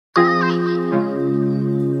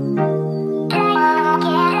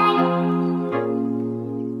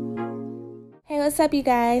What's up, you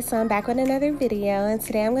guys? So I'm back with another video, and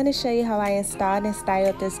today I'm going to show you how I installed and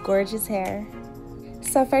styled this gorgeous hair.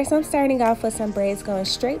 So first I'm starting off with some braids going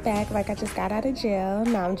straight back like I just got out of jail.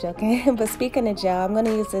 No, I'm joking. But speaking of gel, I'm going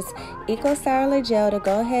to use this Eco Styler gel to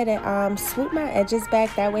go ahead and swoop my edges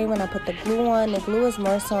back. That way when I put the glue on, the glue is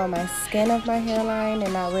more so on my skin of my hairline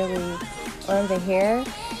and not really on the hair.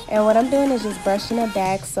 And what I'm doing is just brushing it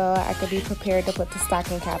back so I could be prepared to put the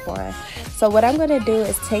stocking cap on. So what I'm going to do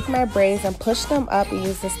is take my braids and push them up and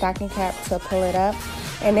use the stocking cap to pull it up.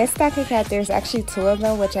 And this stocking cap, there's actually two of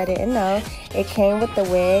them, which I didn't know. It came with the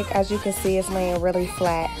wig. As you can see, it's laying really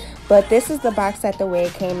flat. But this is the box that the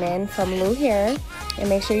wig came in from Lou Hair. And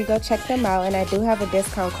make sure you go check them out. And I do have a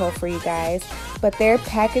discount code for you guys. But their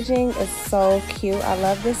packaging is so cute. I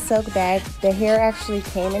love this silk bag. The hair actually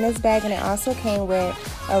came in this bag, and it also came with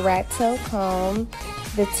a rat tail comb,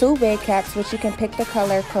 the two wig caps, which you can pick the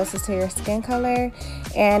color closest to your skin color.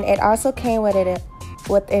 And it also came with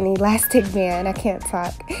an elastic band. I can't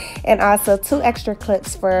talk. And also 2 extra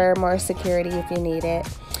clips for more security if you need it.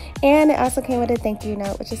 And it also came with a thank you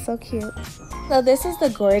note, which is so cute. So this is the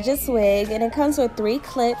Gorgeous wig, and it comes with 3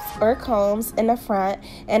 clips or combs in the front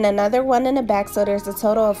and another one in the back. So there's a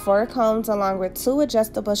total of 4 combs along with 2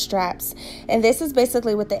 adjustable straps. And this is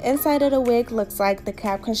basically what the inside of the wig looks like, the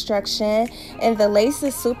cap construction. And the lace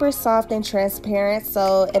is super soft and transparent,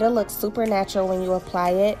 so it'll look super natural when you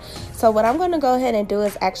apply it. So what I'm going to go ahead and do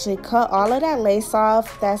is actually cut all of that lace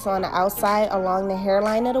off that's on the outside along the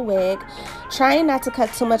hairline of the wig. Trying not to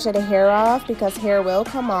cut too much of the hair off because hair will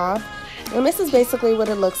come off. And this is basically what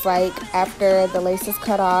it looks like after the lace is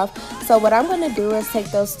cut off. So what I'm going to do is take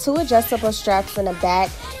those 2 adjustable straps in the back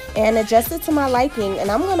and adjust it to my liking. And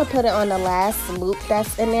I'm going to put it on the last loop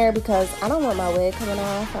that's in there because I don't want my wig coming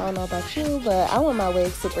off. I don't know about you, but I want my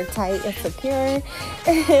wig super tight and secure.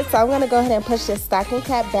 So I'm going to go ahead and push this stocking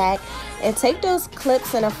cap back and take those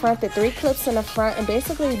clips in the front, the 3 clips in the front, and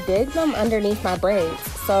basically dig them underneath my braids.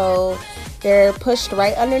 So they're pushed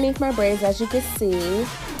right underneath my braids, as you can see.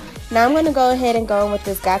 Now I'm going to go ahead and go in with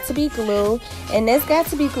this Got To Be glue. And this Got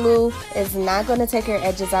To Be glue is not going to take your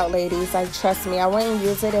edges out, ladies. Like, trust me, I wouldn't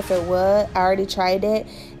use it if it would. I already tried it.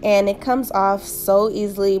 And it comes off so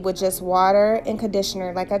easily with just water and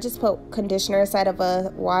conditioner. Like, I just put conditioner inside of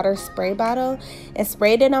a water spray bottle and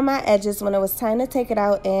sprayed it on my edges when it was time to take it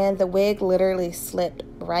out. And the wig literally slipped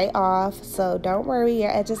right off. So don't worry,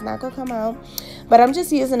 your edge is not going to come out. But I'm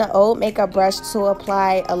just using an old makeup brush to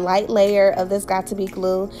apply a light layer of this Got To Be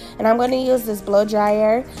glue. And I'm going to use this blow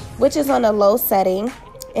dryer, which is on a low setting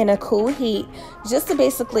in a cool heat, just to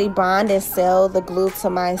basically bond and seal the glue to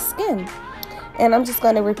my skin. And I'm just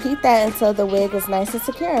going to repeat that until the wig is nice and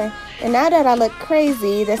secure. And now that I look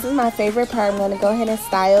crazy, this is my favorite part. I'm going to go ahead and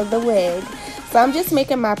style the wig. So I'm just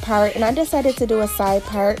making my part, and I decided to do a side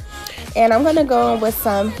part. And I'm going to go in with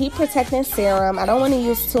some heat protecting serum. I don't want to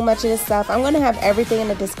use too much of this stuff. I'm going to have everything in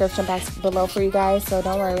the description box below for you guys, so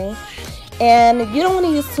don't worry. And you don't want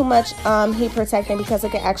to use too much heat protecting because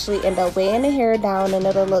it can actually end up weighing the hair down and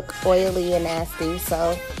it'll look oily and nasty.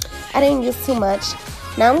 So I didn't use too much.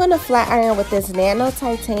 Now I'm going to flat iron with this Nano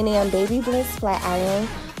Titanium Baby Bliss flat iron,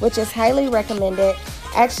 which is highly recommended.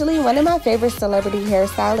 Actually, one of my favorite celebrity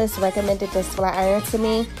hairstylists recommended this flat iron to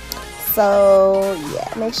me. So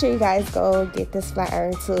yeah, make sure you guys go get this flat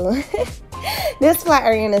iron too. This flat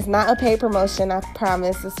iron is not a paid promotion, I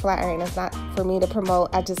promise. This flat iron is not for me to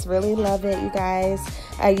promote. I just really love it, you guys.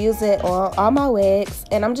 I use it on all my wigs,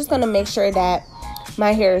 and I'm just going to make sure that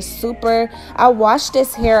my hair is super. I washed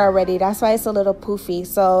this hair already, that's why it's a little poofy.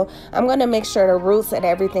 So I'm going to make sure the roots and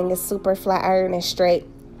everything is super flat iron and straight.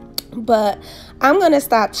 But I'm going to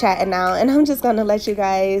stop chatting now, and I'm just going to let you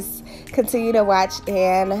guys continue to watch,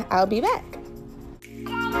 and I'll be back.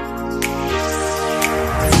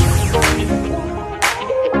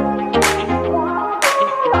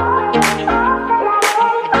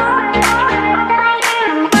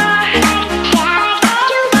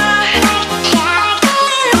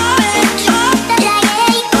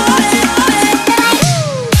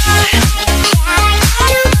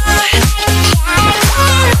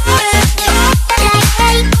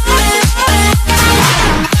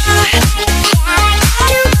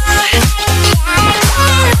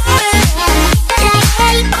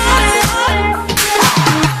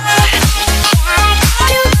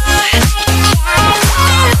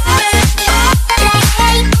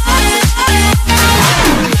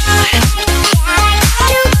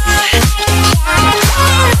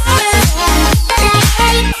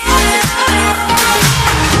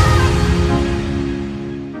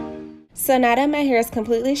 So now that my hair is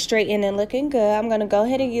completely straightened and looking good, I'm going to go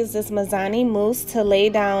ahead and use this Mazani mousse to lay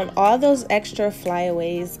down all those extra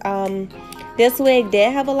flyaways. This wig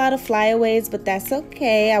did have a lot of flyaways, but that's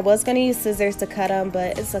okay. I was going to use scissors to cut them,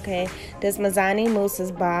 but it's okay. This Mazani mousse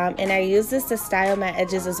is bomb, and I use this to style my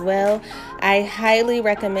edges as well. I highly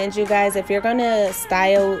recommend you guys, if you're going to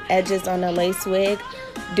style edges on a lace wig,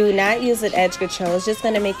 do not use an edge control. It's just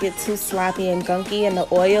going to make it too sloppy and gunky, and the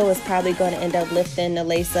oil is probably going to end up lifting the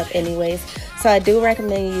lace up anyways. So I do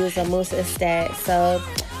recommend you use a mousse instead. So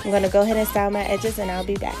I'm going to go ahead and style my edges, and I'll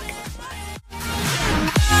be back.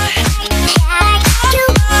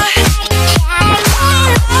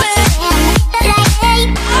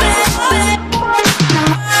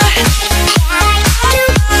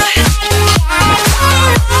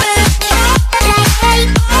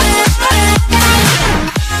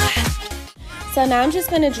 So now I'm just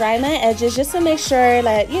going to dry my edges just to make sure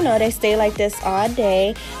that, you know, they stay like this all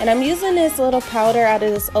day. And I'm using this little powder out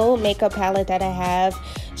of this old makeup palette that I have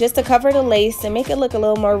just to cover the lace and make it look a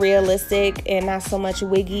little more realistic and not so much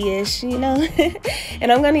wiggy-ish, you know.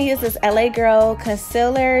 And I'm going to use this LA Girl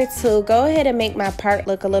concealer to go ahead and make my part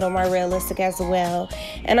look a little more realistic as well.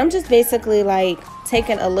 And I'm just basically like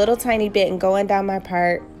taking a little tiny bit and going down my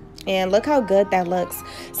part. And look how good that looks.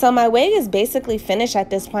 So my wig is basically finished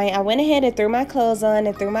at this point. I went ahead and threw my clothes on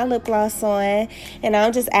and threw my lip gloss on, and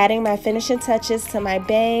I'm just adding my finishing touches to my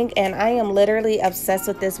bang. And I am literally obsessed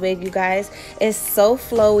with this wig, you guys. It's so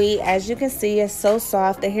flowy. As you can see, it's so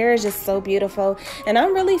soft. The hair is just so beautiful, and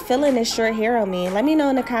I'm really feeling this short hair on me. Let me know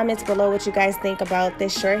in the comments below what you guys think about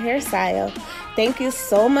this short hairstyle. Thank you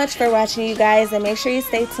so much for watching, you guys, and make sure you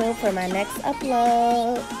stay tuned for my next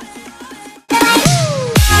upload.